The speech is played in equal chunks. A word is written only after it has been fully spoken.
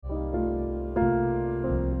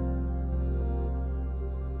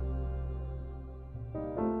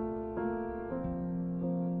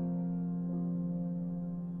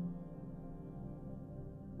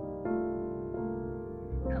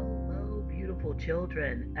beautiful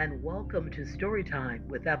children, and welcome to Storytime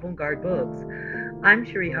with Avant-Garde Books. I'm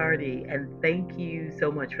Sheree Hardy, and thank you so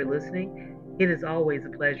much for listening. It is always a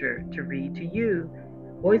pleasure to read to you.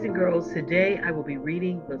 Boys and girls, today I will be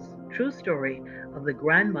reading the true story of the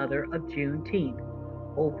grandmother of Juneteenth,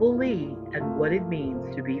 Opal Lee, and what it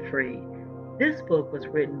means to be free. This book was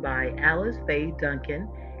written by Faye Duncan,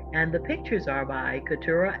 and the pictures are by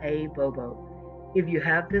Keturah Bobo. If you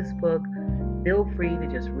have this book, feel free to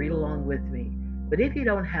just read along with me. But if you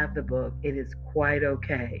don't have the book, it is quite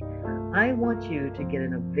okay. I want you to get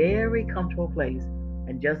in a very comfortable place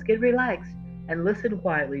and just get relaxed and listen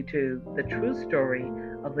quietly to the true story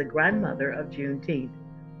of the grandmother of Juneteenth,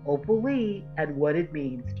 Opal Lee, and what it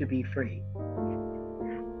means to be free.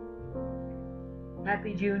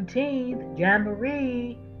 Happy Juneteenth,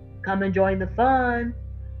 Jamboree! Come and join the fun!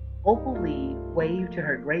 Opal Lee waved to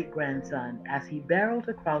her great grandson as he barreled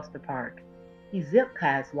across the park. He zipped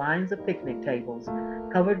past lines of picnic tables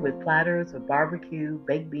covered with platters of barbecue,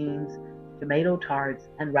 baked beans, tomato tarts,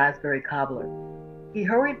 and raspberry cobbler. He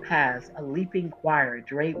hurried past a leaping choir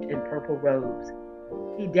draped in purple robes.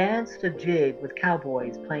 He danced a jig with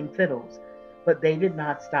cowboys playing fiddles, but they did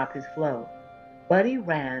not stop his flow. Buddy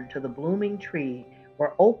ran to the blooming tree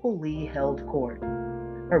where Opal Lee held court.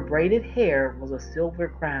 Her braided hair was a silver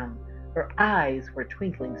crown. Her eyes were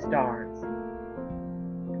twinkling stars.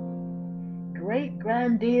 Great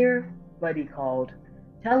granddear, Buddy called,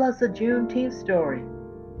 tell us a Juneteenth story.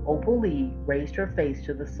 Opal Lee raised her face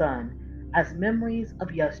to the sun as memories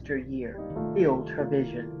of yesteryear filled her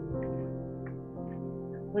vision.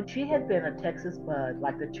 When she had been a Texas bud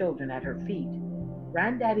like the children at her feet,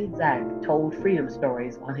 Granddaddy Zach told freedom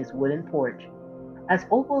stories on his wooden porch. As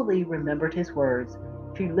Opal Lee remembered his words,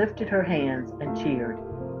 she lifted her hands and cheered.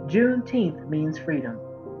 Juneteenth means freedom.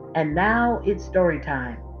 And now it's story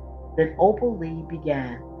time. Then Opal Lee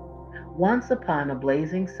began. Once upon a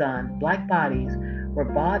blazing sun, black bodies were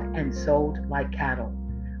bought and sold like cattle.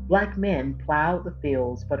 Black men plowed the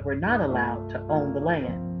fields but were not allowed to own the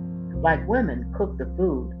land. Black women cooked the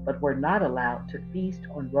food but were not allowed to feast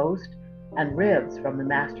on roast and ribs from the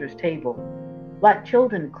master's table. Black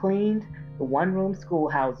children cleaned the one-room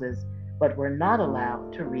schoolhouses but were not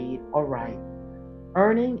allowed to read or write.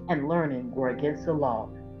 Earning and learning were against the law.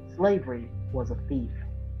 Slavery was a thief.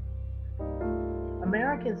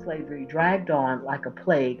 American slavery dragged on like a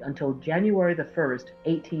plague until January the 1st,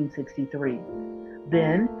 1863.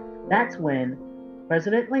 Then, that's when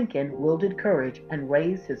President Lincoln wielded courage and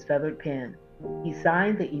raised his feathered pen. He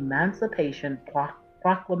signed the Emancipation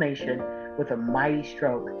Proclamation with a mighty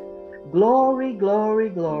stroke. Glory, glory,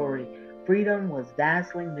 glory! Freedom was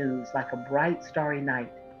dazzling news like a bright starry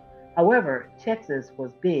night. However, Texas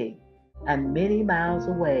was big and many miles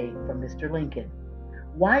away from Mr. Lincoln.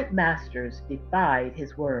 White masters defied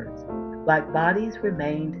his words. Black bodies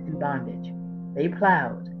remained in bondage. They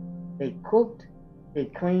plowed, they cooked, they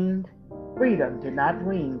cleaned. Freedom did not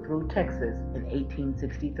ring through Texas in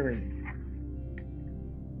 1863.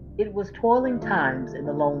 It was toiling times in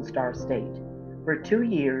the Lone Star State. For 2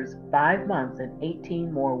 years, 5 months, and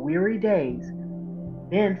 18 more weary days.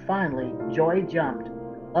 Then finally, joy jumped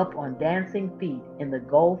up on dancing feet in the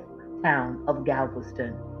Gulf town of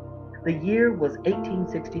Galveston. The year was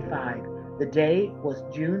 1865. The day was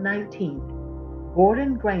June 19th.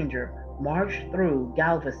 Gordon Granger marched through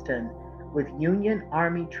Galveston with Union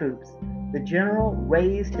Army troops. The general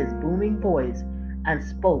raised his booming voice and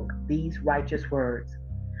spoke these righteous words.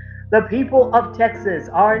 The people of Texas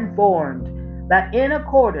are informed that in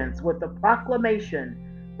accordance with the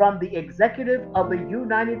proclamation from the Executive of the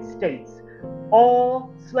United States,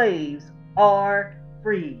 all slaves are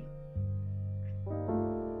free.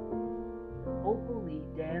 Opal Lee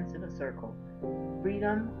danced in a circle.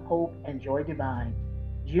 Freedom, hope, and joy divine.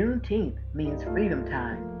 Juneteenth means freedom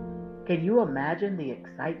time. Can you imagine the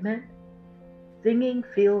excitement? Singing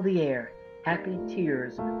filled the air. Happy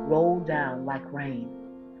tears rolled down like rain.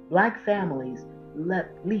 Black families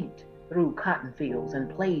leaped through cotton fields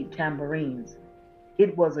and played tambourines.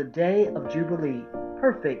 It was a day of jubilee,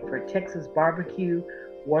 perfect for Texas barbecue,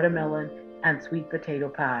 watermelon, and sweet potato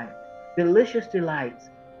pie. Delicious delights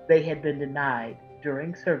they had been denied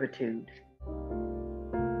during servitude.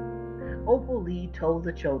 Opal Lee told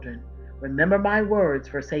the children, remember my words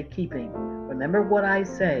for safekeeping. Remember what I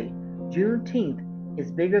say. Juneteenth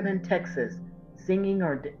is bigger than Texas, singing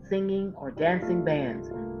or dancing bands.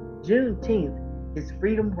 Juneteenth is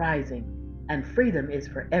freedom rising, and freedom is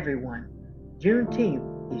for everyone.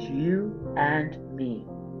 Juneteenth is you and me.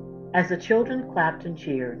 As the children clapped and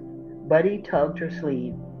cheered, Buddy tugged her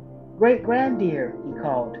sleeve. Great granddear, he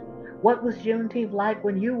called, what was Juneteenth like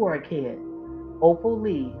when you were a kid? Opal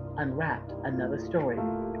Lee unwrapped another story.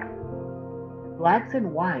 Blacks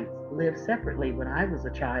and whites lived separately when I was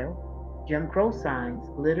a child. Jim Crow signs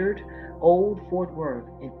littered old Fort Worth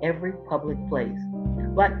in every public place.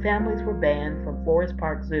 Black families were banned from Forest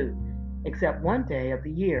Park Zoo, except one day of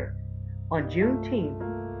the year. On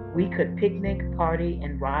Juneteenth, we could picnic, party,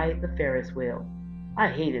 and ride the Ferris wheel. I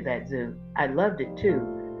hated that zoo. I loved it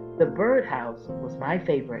too. The birdhouse was my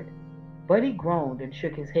favorite. Buddy groaned and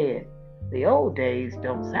shook his head. The old days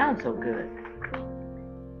don't sound so good.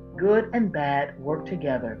 Good and bad work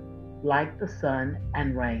together, like the sun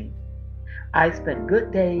and rain. I spent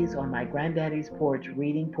good days on my granddaddy's porch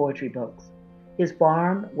reading poetry books. His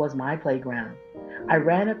farm was my playground. I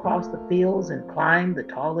ran across the fields and climbed the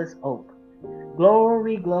tallest oak.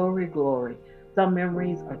 Glory, glory, glory. Some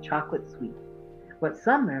memories are chocolate sweet, but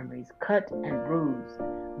some memories cut and bruise.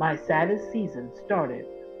 My saddest season started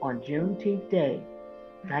on Juneteenth Day,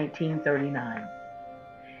 1939.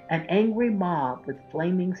 An angry mob with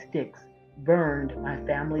flaming sticks burned my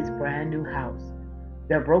family's brand new house.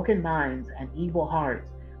 Their broken minds and evil hearts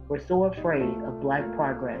were so afraid of black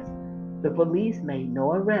progress. The police made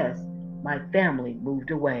no arrests. My family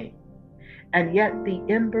moved away. And yet the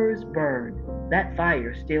embers burned. That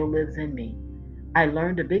fire still lives in me. I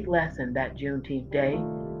learned a big lesson that Juneteenth Day.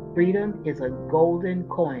 Freedom is a golden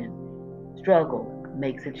coin. Struggle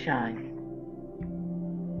makes it shine.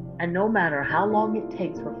 And no matter how long it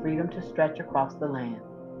takes for freedom to stretch across the land,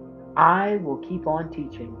 I will keep on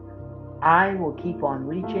teaching. I will keep on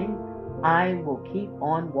reaching. I will keep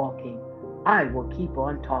on walking. I will keep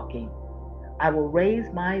on talking. I will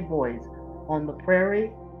raise my voice on the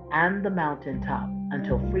prairie and the mountaintop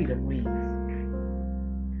until freedom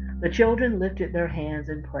rings. The children lifted their hands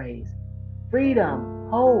in praise. Freedom,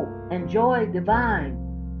 hope, and joy divine.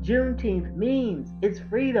 Juneteenth means it's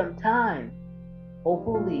freedom time.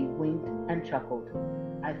 Opal Lee winked and chuckled.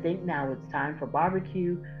 I think now it's time for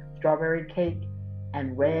barbecue, strawberry cake,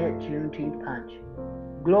 and red Juneteenth punch.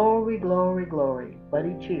 Glory, glory, glory.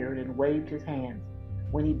 Buddy cheered and waved his hands.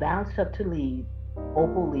 When he bounced up to leave,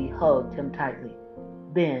 Opal Lee hugged him tightly.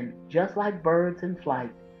 Then, just like birds in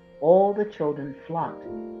flight, all the children flocked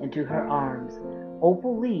into her arms.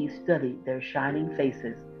 Opal Lee studied their shining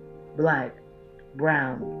faces. Black,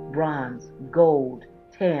 brown, bronze, gold,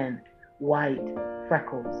 tan, white,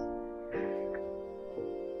 freckles.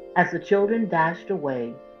 As the children dashed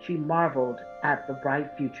away, she marveled at the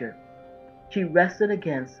bright future. She rested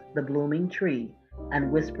against the blooming tree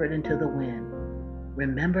and whispered into the wind,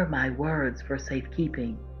 "Remember my words for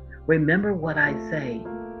safekeeping. Remember what I say.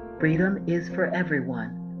 Freedom is for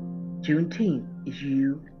everyone. Juneteenth is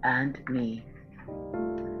you and me."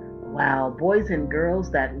 Wow, boys and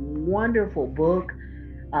girls, that wonderful book.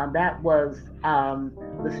 That was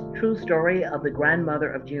the true story of the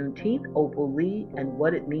grandmother of Juneteenth, Opal Lee, and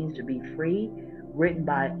what it means to be free, written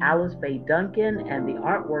by Faye Duncan, and the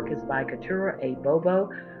artwork is by Keturah, Bobo.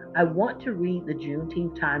 I want to read the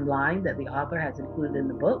Juneteenth timeline that the author has included in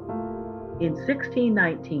the book. In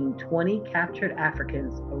 1619, 20 captured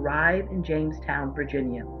Africans arrived in Jamestown,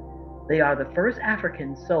 Virginia. They are the first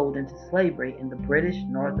Africans sold into slavery in the British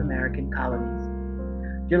North American colonies.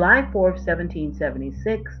 July 4,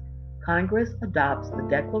 1776, Congress adopts the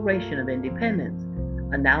Declaration of Independence,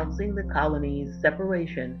 announcing the colony's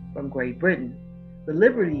separation from Great Britain. The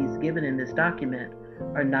liberties given in this document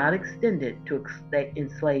are not extended to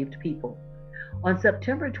enslaved people. On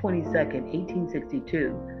September 22,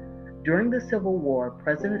 1862, during the Civil War,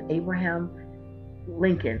 President Abraham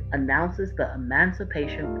Lincoln announces the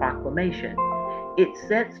Emancipation Proclamation. It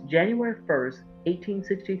sets January 1,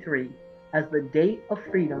 1863, as the date of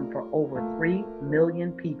freedom for over 3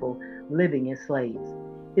 million people living as slaves.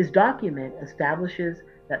 His document establishes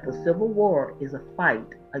that the Civil War is a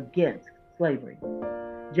fight against slavery.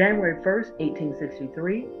 January 1,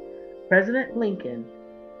 1863, President Lincoln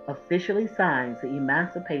officially signs the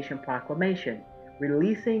Emancipation Proclamation,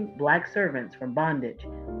 releasing black servants from bondage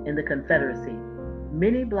in the Confederacy.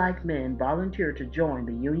 Many black men volunteered to join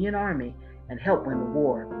the Union Army and help win the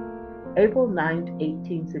war. April 9,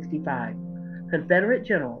 1865, Confederate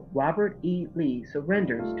General Robert E. Lee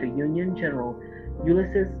surrenders to Union General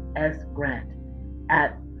Ulysses S. Grant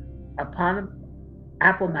at Appomattox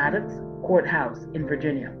Courthouse in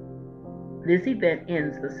Virginia. This event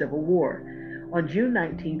ends the Civil War. On June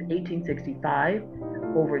 19, 1865,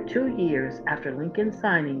 over 2 years after Lincoln's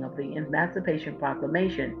signing of the Emancipation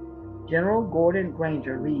Proclamation, General Gordon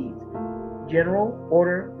Granger leads General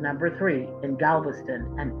Order No. 3 in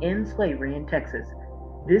Galveston and ends slavery in Texas.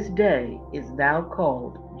 This day is now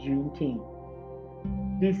called Juneteenth.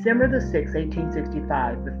 December the 6th,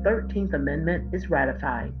 1865, the 13th Amendment is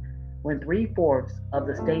ratified. when 3/4 of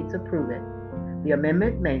the states approve it. The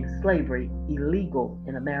amendment makes slavery illegal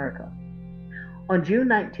in America. On June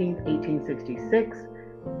 19, 1866,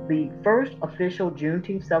 the first official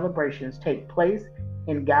Juneteenth celebrations take place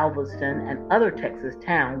in Galveston and other Texas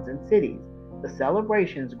towns and cities. The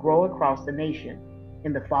celebrations grow across the nation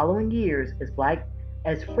in the following years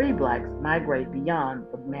as free blacks migrate beyond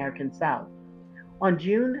the American South. On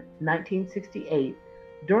June 1968,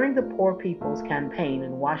 during the Poor People's Campaign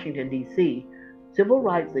in Washington, D.C., civil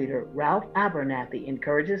rights leader Ralph Abernathy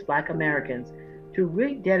encourages black Americans to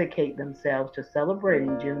rededicate themselves to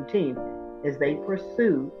celebrating Juneteenth as they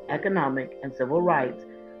pursue economic and civil rights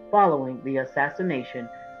following the assassination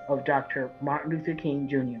of Dr. Martin Luther King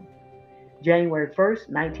Jr. January 1st,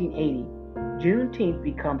 1980, Juneteenth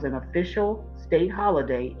becomes an official state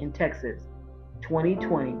holiday in Texas.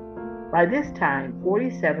 2020. By this time,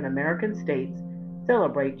 47 American states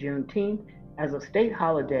celebrate Juneteenth as a state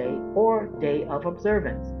holiday or day of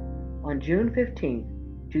observance. On June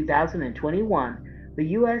 15, 2021, the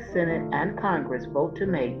U.S. Senate and Congress vote to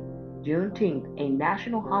make Juneteenth a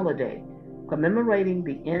national holiday commemorating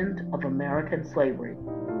the end of American slavery.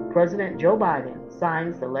 President Joe Biden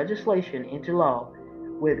signs the legislation into law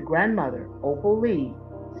with grandmother Opal Lee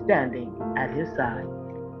standing at his side.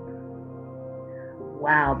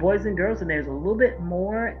 Wow, boys and girls, and there's a little bit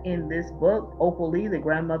more in this book. Opal Lee, the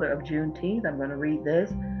grandmother of Juneteenth. I'm going to read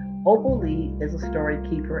this. Opal Lee is a story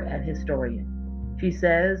keeper and historian. She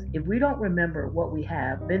says, if we don't remember what we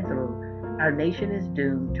have been through, our nation is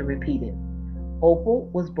doomed to repeat it. Opal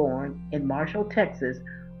was born in Marshall, Texas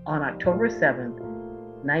on October 7,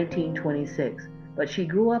 1926, but she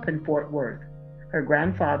grew up in Fort Worth. Her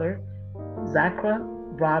grandfather, Zachariah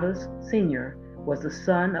Broadus Sr., was the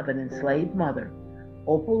son of an enslaved mother.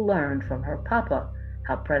 Opal learned from her papa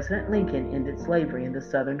how President Lincoln ended slavery in the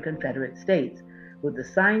Southern Confederate States with the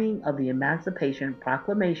signing of the Emancipation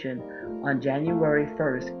Proclamation on January 1,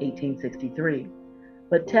 1863.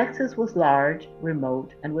 But Texas was large,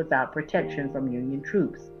 remote, and without protection from Union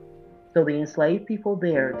troops, so the enslaved people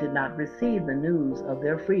there did not receive the news of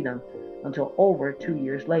their freedom until over 2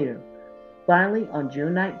 years later. Finally, on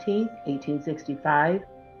June 19, 1865,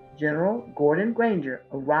 General Gordon Granger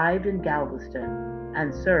arrived in Galveston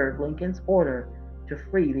and served Lincoln's order to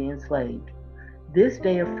free the enslaved. This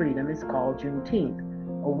day of freedom is called Juneteenth,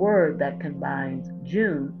 a word that combines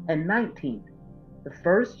June and 19th. The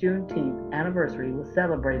first Juneteenth anniversary was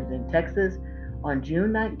celebrated in Texas on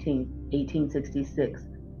June 19, 1866.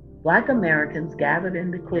 Black Americans gathered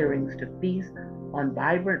in the clearings to feast on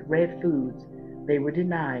vibrant red foods they were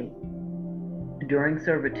denied during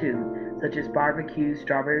servitude, such as barbecue,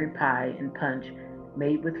 strawberry pie, and punch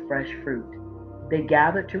made with fresh fruit. They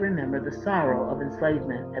gathered to remember the sorrow of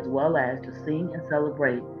enslavement as well as to sing and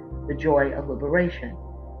celebrate the joy of liberation.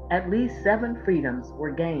 At least 7 freedoms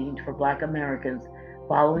were gained for Black Americans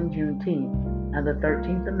following Juneteenth and the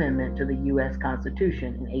 13th Amendment to the U.S.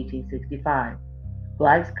 Constitution in 1865.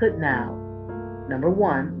 Blacks could now, number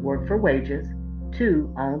 1, work for wages,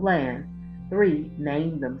 2, own land, 3,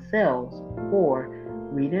 name themselves, 4,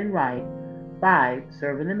 read and write, 5,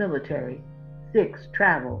 serve in the military, 6,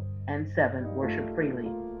 travel, and 7, worship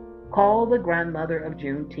freely. Called the grandmother of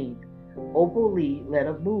Juneteenth, Opal Lee led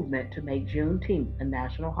a movement to make Juneteenth a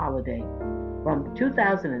national holiday. From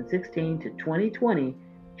 2016 to 2020,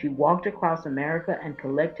 she walked across America and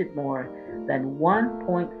collected more than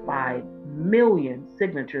 1.5 million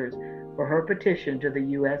signatures for her petition to the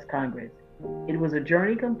U.S. Congress. It was a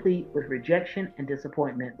journey complete with rejection and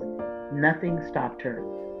disappointment. Nothing stopped her.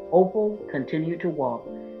 Opal continued to walk,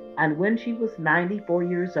 and when she was 94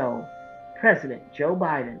 years old, President Joe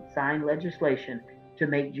Biden signed legislation to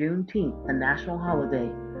make Juneteenth a national holiday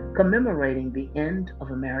commemorating the end of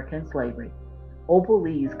American slavery. Opal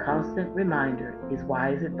Lee's constant reminder is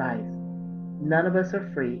wise advice. None of us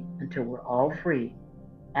are free until we're all free,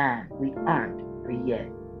 and we aren't free yet.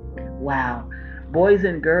 Wow. Boys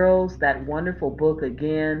and girls, that wonderful book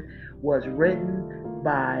again was written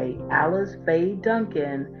by Alice Faye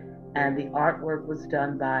Duncan, and the artwork was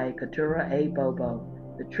done by Keturah Bobo.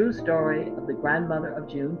 The true story of the grandmother of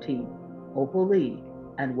Juneteenth, Opal Lee,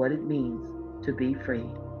 and what it means to be free.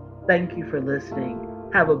 Thank you for listening.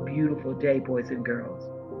 Have a beautiful day, boys and girls.